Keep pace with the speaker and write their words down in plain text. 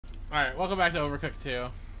Alright, welcome back to Overcooked 2.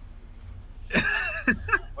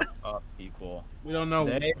 What's up, people? We don't know.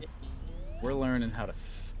 Today, we're learning how to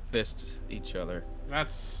fist each other.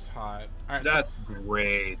 That's hot. Alright, That's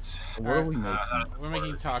great. What are we making? we're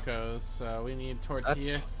making tacos, so we need tortilla.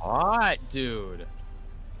 That's hot, dude.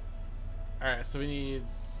 Alright, so we need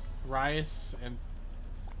rice and...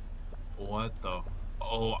 What the?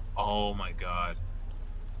 Oh my god.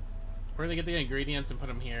 We're gonna get the ingredients and put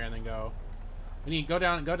them here and then go. We need go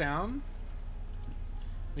down.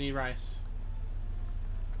 We need rice.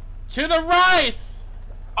 To the rice!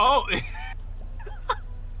 Oh!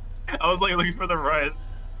 I was like looking for the rice.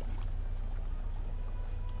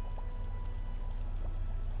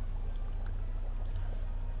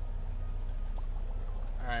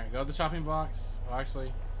 Alright, go to the chopping blocks. Well,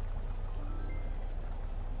 actually...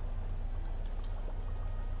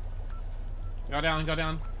 Go down, go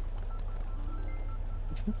down.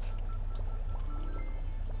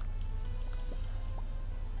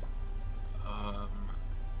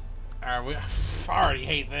 Alright, we already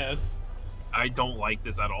hate this. I don't like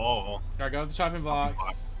this at all. Alright, go to the chopping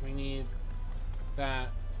blocks. We need that.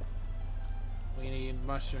 We need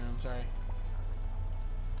mushrooms, sorry.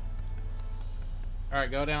 Alright,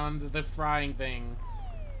 go down to the frying thing.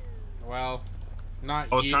 Well, not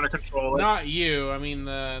you. I was trying to control it. Not you, I mean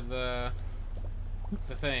the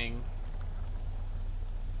thing.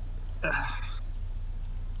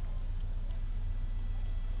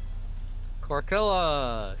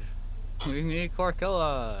 Corkilla! We need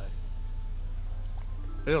Corkilla!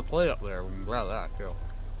 There's a plate up there, we can grab that too.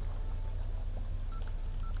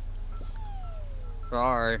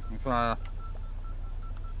 Sorry,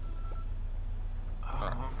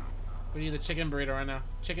 We need the chicken burrito right now.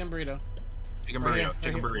 Chicken burrito. Chicken Right burrito, here,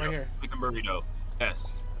 chicken right burrito, here. chicken burrito.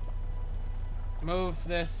 Yes. Move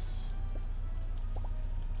this.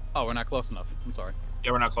 Oh, we're not close enough. I'm sorry.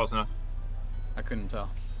 Yeah, we're not close enough. I couldn't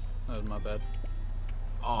tell. That was my bad.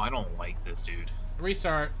 Oh, I don't like this, dude.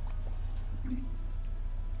 Restart.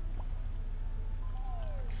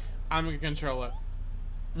 I'm gonna control it.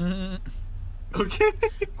 Okay.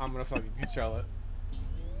 I'm gonna fucking control it.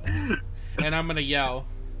 And I'm gonna yell.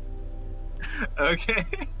 Okay.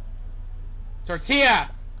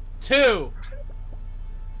 Tortilla! 2!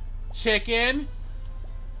 Chicken!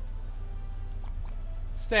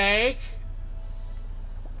 Steak!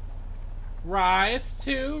 Rice!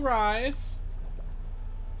 2 rice!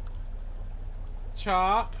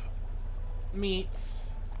 Chop!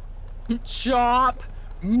 Meats! Chop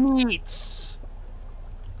meats!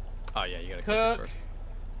 Oh yeah, you gotta cook it Cook! first.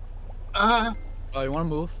 Oh, you wanna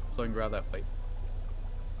move so I can grab that plate?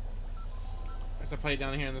 There's a plate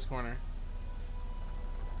down here in this corner.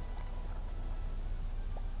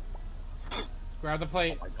 Grab the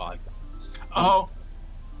plate. Oh my god. Oh.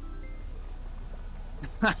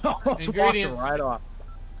 Almost walked Ingredients. right off.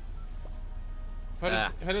 Put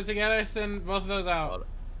it together, send both of those out.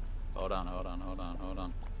 Hold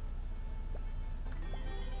on.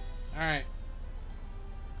 Alright.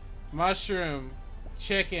 Mushroom.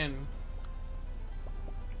 Chicken.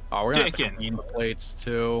 Oh, we're gonna have to Chicken. clean the plates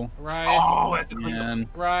too. Rice. Oh, that's a clean. Man,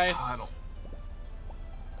 Rice. I don't-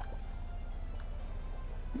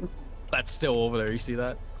 that's still over there. You see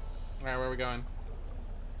that? Alright, where are we going?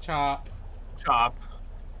 Chop. Chop.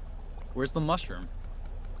 Where's the mushroom?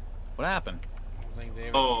 What happened? I think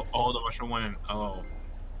David. Oh, the mushroom went in. Oh.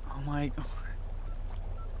 Oh my god.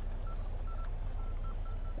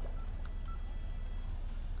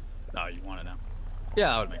 Oh, you want it now? Yeah,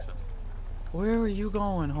 that would make sense. Where are you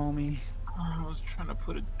going, homie? I was trying to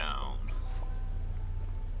put it down.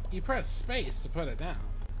 You press space to put it down.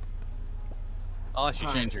 Unless you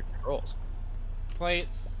change your controls.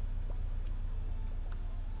 Plates.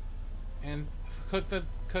 And cook the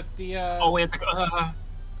Oh, wait, it's a.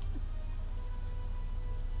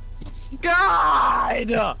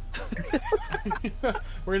 God!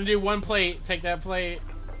 We're gonna do one plate. Take that plate,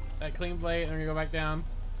 that clean plate, and we're gonna go back down.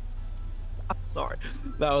 I'm sorry.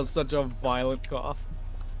 That was such a violent cough.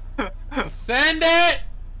 Send it!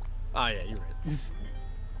 Oh yeah, you're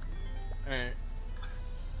right.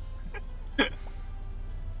 Alright.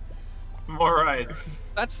 More rice.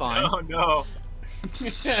 That's fine. Oh no.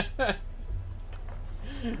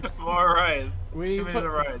 More rice. We Give me put the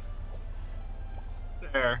rice.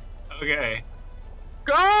 There. Okay.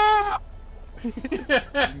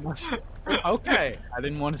 Okay, I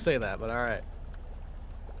didn't want to say that, but all right.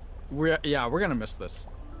 We're gonna miss this.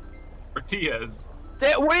 Tortillas.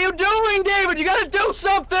 What are you doing, David? You gotta do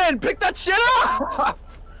something. Pick that shit up.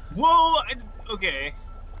 Whoa. Okay.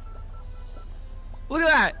 Look at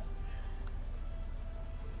that.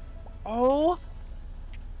 Oh.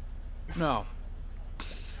 No.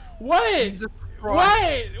 What? Jesus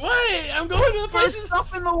Christ. What? I'm going to the There's first.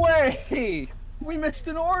 stuff in the way. We missed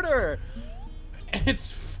an order.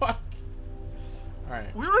 It's fuck. All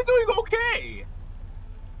right. We were doing okay.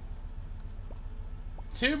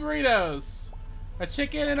 2 burritos, a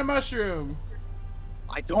chicken, and a mushroom.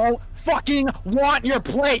 I don't fucking want your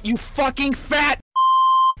plate, you fucking fat.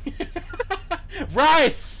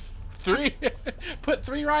 Rice. 3. Put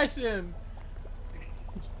 3 rice in.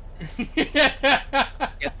 Get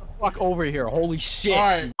the fuck over here. Holy shit. All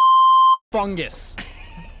right. Fungus.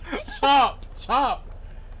 Chop. Chop.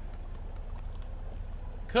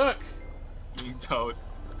 Cook. You toad.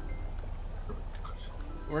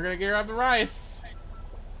 We're gonna gear up the rice.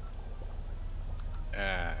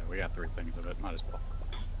 We got 3 things of it. Might as well.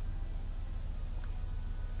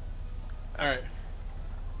 All right.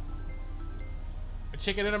 A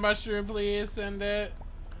chicken and a mushroom, please. Send it.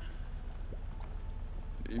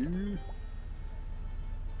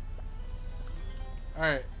 All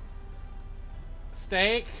right.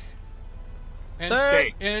 Steak. And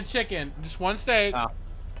Steak. and a chicken. Just 1 steak. Oh.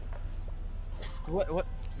 What?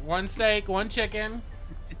 1 steak, 1 chicken.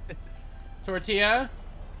 Tortilla.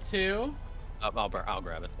 2. I'll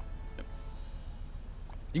grab it. Yep.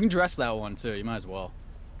 You can dress that one too. You might as well.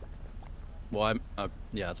 Well,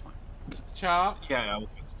 yeah, that's fine. Chop. Yeah.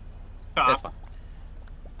 That's fine.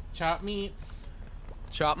 Chop meats.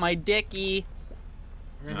 Chop my dicky.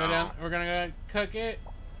 We're gonna go down. We're gonna go cook it.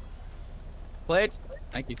 Plates.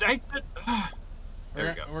 Thank you. There we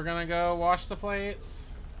go. We're gonna go wash the plates.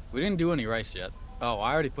 We didn't do any rice yet. Oh,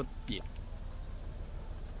 I already put. Yeah.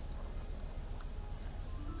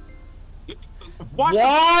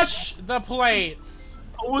 Wash the plates.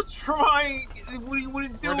 I was trying. What you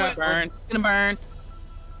wouldn't do We're it. Burn. Gonna burn.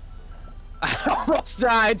 I almost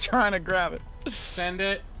died trying to grab it. Send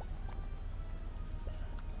it.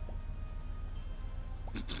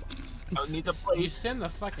 I need the You plate. send the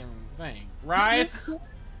fucking thing. Rice.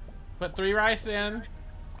 Put 3 rice in.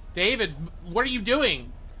 David, what are you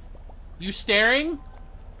doing? You staring?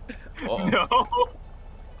 Uh-oh. No.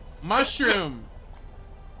 Mushroom.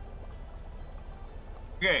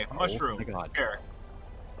 Okay, mushroom. Oh my God. Here.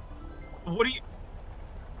 What do you?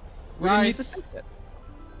 We didn't need the Rice. steak yet.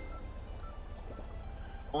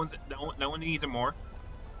 No one needs it more.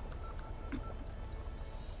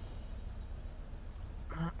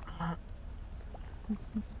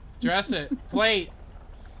 Dress it. Plate.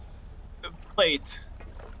 Plate.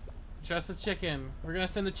 Dress the chicken. We're gonna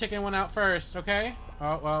send the chicken one out first, okay?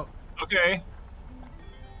 Oh, well. Okay.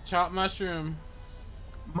 Chop mushroom.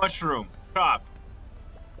 Mushroom. Chop.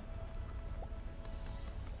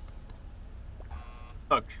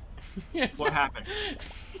 Look. What happened?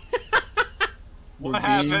 We're What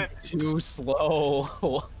being happened? too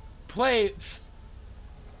slow. Plates.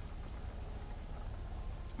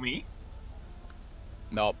 Me?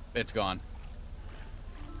 Nope, it's gone.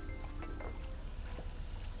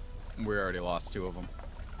 We already lost 2 of them.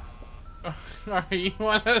 Alright, you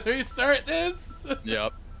wanna restart this?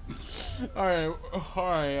 Yep. Alright.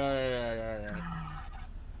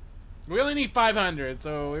 We only need 500,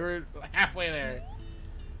 so we were halfway there.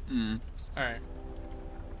 Alright.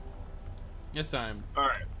 This time.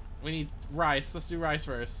 Alright. We need rice. Let's do rice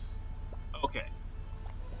first. Okay.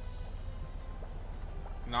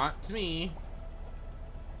 Not to me.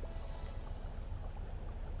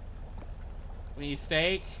 We need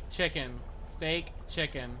steak, chicken. Steak,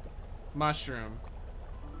 chicken. Mushroom.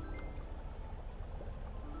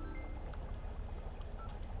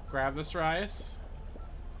 Grab this rice.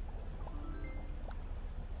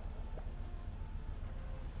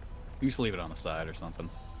 You just leave it on the side or something.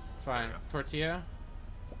 It's fine. Tortilla.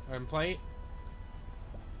 And plate.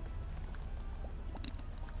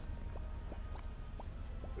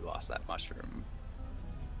 We lost that mushroom.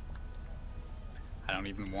 I don't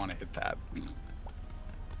even want to hit that.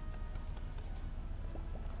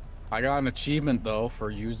 I got an achievement though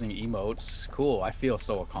for using emotes. Cool, I feel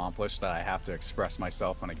so accomplished that I have to express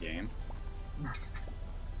myself in a game.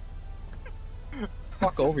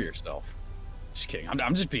 Fuck over yourself. Just kidding,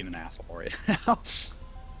 I'm just being an asshole right now.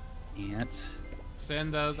 Ant.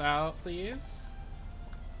 Send those out, please.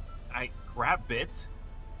 I grab it.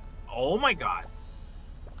 Oh my god.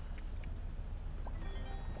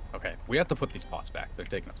 Okay, we have to put these pots back. They're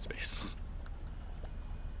taking up space.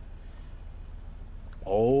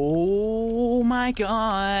 Oh my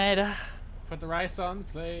god. Put the rice on the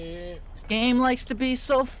plate. This game likes to be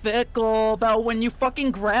so fickle about when you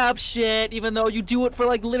fucking grab shit, even though you do it for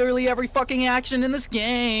like literally every fucking action in this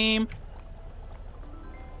game.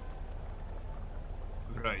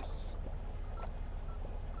 Rice.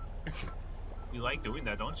 You like doing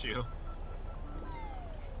that, don't you?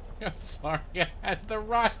 I'm sorry, I had the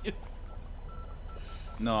rice.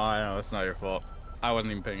 No, I know, it's not your fault. I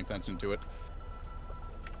wasn't even paying attention to it.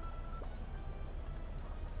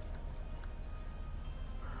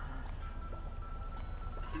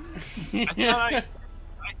 I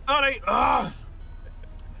thought I.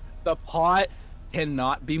 The pot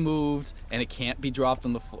cannot be moved, and it can't be dropped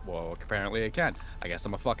on the floor. Well, apparently it can. I guess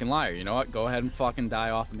I'm a fucking liar. You know what? Go ahead and fucking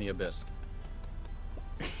die off in the abyss.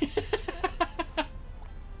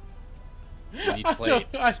 You need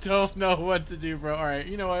plates. I don't know what to do, bro. Alright,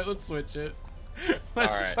 you know what? Let's switch it.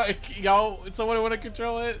 Let's Alright. like, y'all, someone want to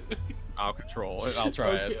control it? I'll control it. I'll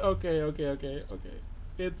try it. Okay.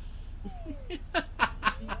 It's...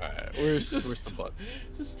 Alright, where's the button?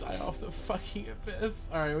 Just die off the fucking abyss.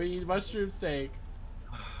 Alright, we need mushroom steak.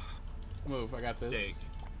 Move, I got this. Steak.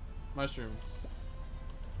 Mushroom.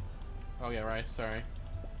 Oh yeah, rice, sorry.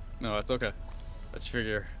 No, it's okay. Let's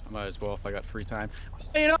figure. I might as well if I got free time.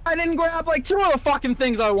 You know, I didn't grab like 2 of the fucking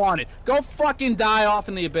things I wanted. Go fucking die off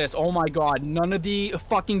in the abyss. Oh my god, none of the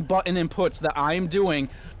fucking button inputs that I am doing.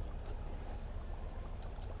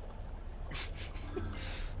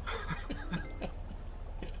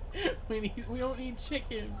 We don't need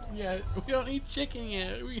chicken yet. We don't need chicken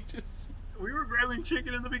yet. We were grabbing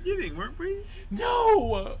chicken in the beginning, weren't we?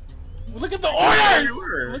 No! Look at the Yeah, orders! you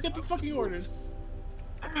were. Look at the fucking orders.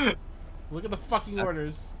 Look at the fucking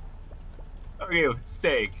orders. Okay,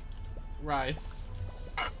 steak. Rice.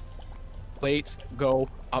 Plates go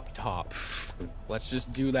up top. Let's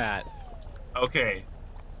just do that. Okay.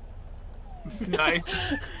 Nice.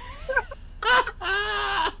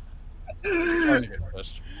 Trying to get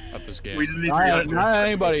pissed at this game. We just need Not 300. not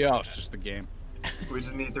anybody else, just the game. We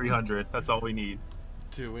just need 300. That's all we need.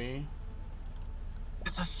 Do we?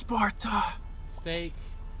 It's a Sparta. Steak,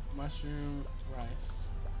 mushroom, rice.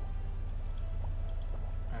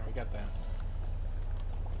 Alright, we got that.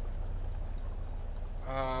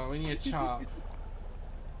 We need a chop.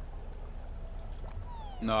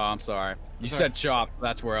 No, I'm sorry. You Sorry. said chopped.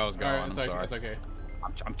 That's where I was going. Alright, I'm it's sorry. okay. It's okay.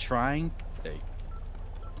 I'm trying. Hey.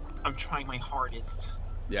 I'm trying my hardest.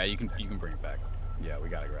 Yeah, you can bring it back. Yeah, we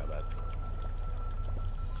gotta grab that.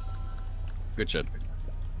 Good shit.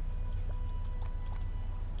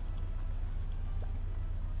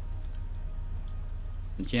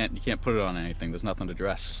 You can't put it on anything. There's nothing to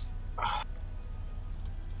dress.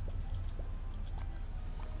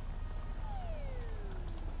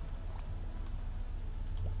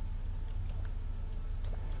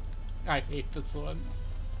 I hate this one.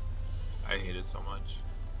 I hate it so much.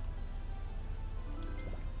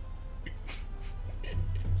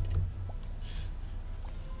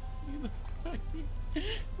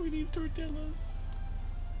 We need tortillas.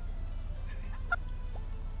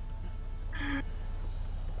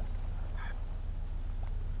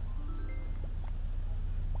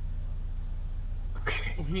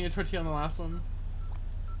 Okay. We need a tortilla on the last one.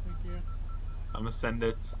 Thank you. I'm gonna send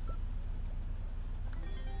it.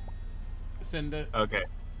 Send it. Okay.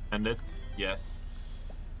 Send it. Yes.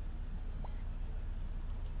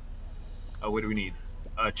 Oh, what do we need?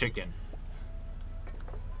 Chicken.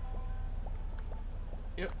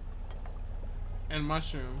 Yep. And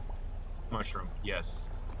mushroom. Mushroom. Yes.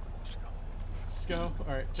 Let's go.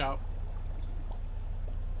 Alright, chop.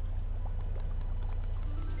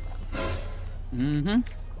 Mm-hmm.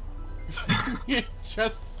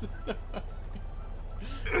 Just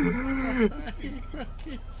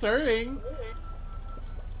serving.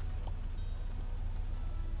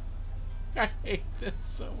 I hate this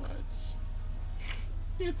so much.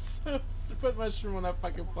 It's so put mushroom on that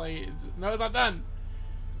fucking plate. No, it's not done.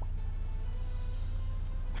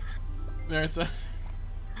 There's a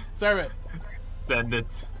serve it. Send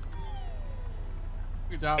it.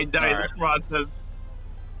 Good job. I died in the process.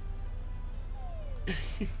 We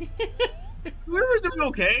were doing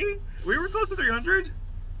okay. We were close to 300.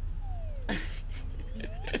 Alright,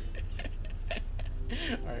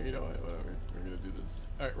 you know what? Whatever. We're gonna do this.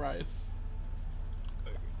 Alright, rice.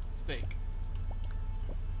 Steak.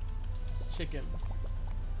 Chicken.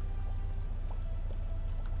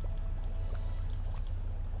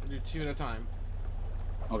 We'll do 2 at a time.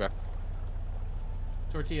 Okay.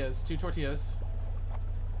 Tortillas. 2 tortillas.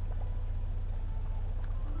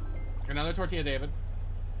 Another tortilla, David.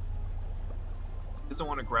 Doesn't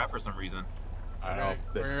want to grab for some reason. I Alright,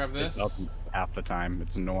 we're gonna grab this. Half the time.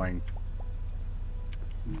 It's annoying.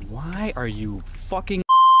 Why are you fucking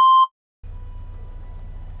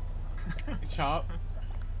Chop.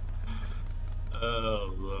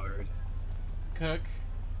 Oh lord. Cook.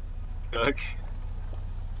 Cook.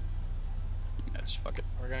 Yeah, just fuck it.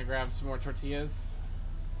 We're gonna grab some more tortillas.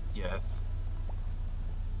 Yes.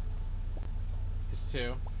 Just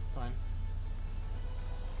 2. It's fine.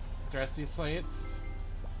 Dress these plates.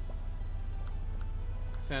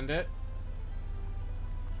 Send it.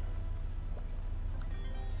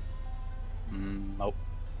 Nope.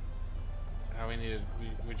 Oh,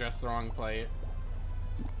 we dressed the wrong plate.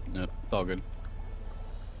 Nope, it's all good.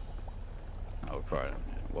 Oh, probably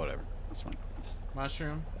whatever. That's fine.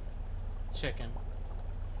 Mushroom. Chicken.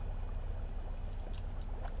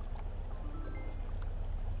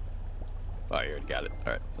 Oh, you already got it.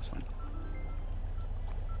 All right, that's fine.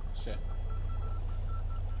 Shit.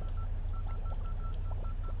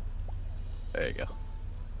 There you go.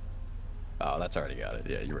 Oh, that's already got it.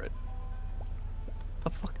 Yeah, you're right. The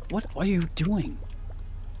fuck? What are you doing?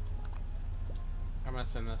 I'm gonna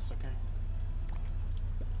send this, okay?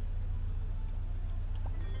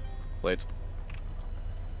 Plates.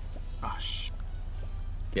 Gosh.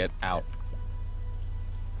 Get out.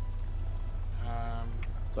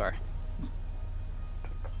 Sorry.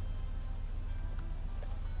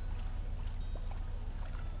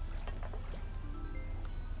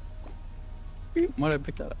 Why did I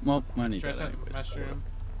pick that up? Well, I need dress that up anyways. mushroom.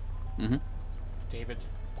 Mm-hmm. David,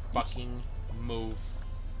 fucking move.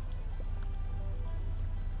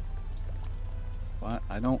 What?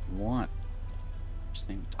 I don't want.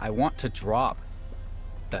 I want to drop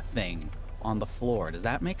the thing on the floor. Does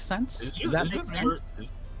that make sense? Does that make sense?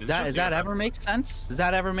 Does that ever make sense? Does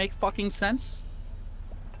that ever make fucking sense?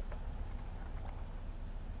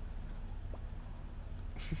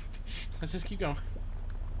 Let's just keep going.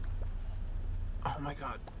 Oh my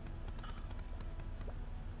god.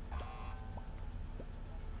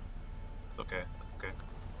 It's okay. It's okay.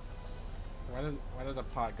 Why did the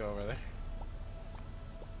pot go over there?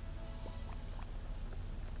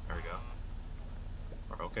 There we go.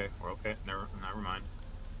 We're okay. We're okay. Never mind.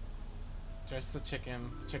 Dress the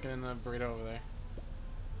chicken. Chicken in the burrito over there.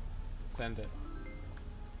 Send it.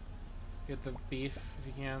 Get the beef if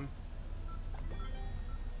you can.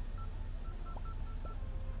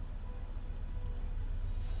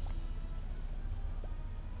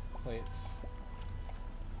 Plates.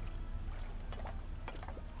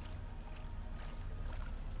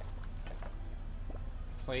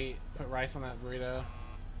 Plate. Put rice on that burrito.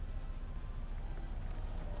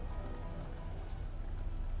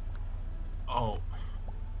 Oh.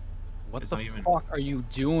 What It's the not even- fuck are you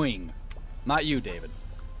doing? Not you, David.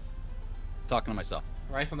 Talking to myself.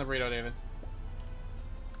 Rice on the burrito, David.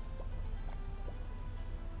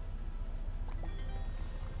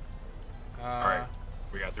 Alright.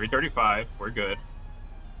 We got 335. We're good.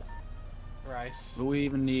 Rice. What do we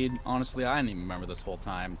even need? Honestly, I didn't even remember this whole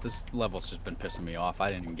time. This level's just been pissing me off. I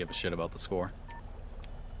didn't even give a shit about the score.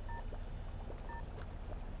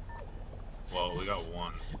 Well, we got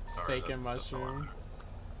one. Sorry, Steak and that's a lot. mushroom.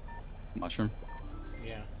 Mushroom?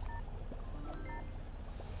 Yeah.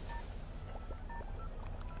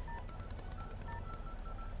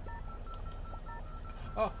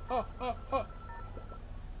 Oh, oh, oh, oh.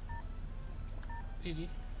 GG.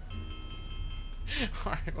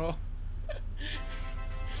 Alright, well.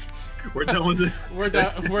 We're done with it. We're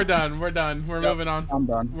done. We're done. We're done. We're moving on. I'm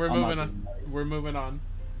done. We're I'm moving not on. We're moving on.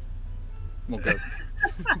 doing that.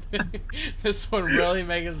 We'll go. This one really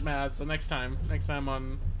made us mad. So next time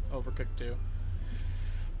on Overcooked 2.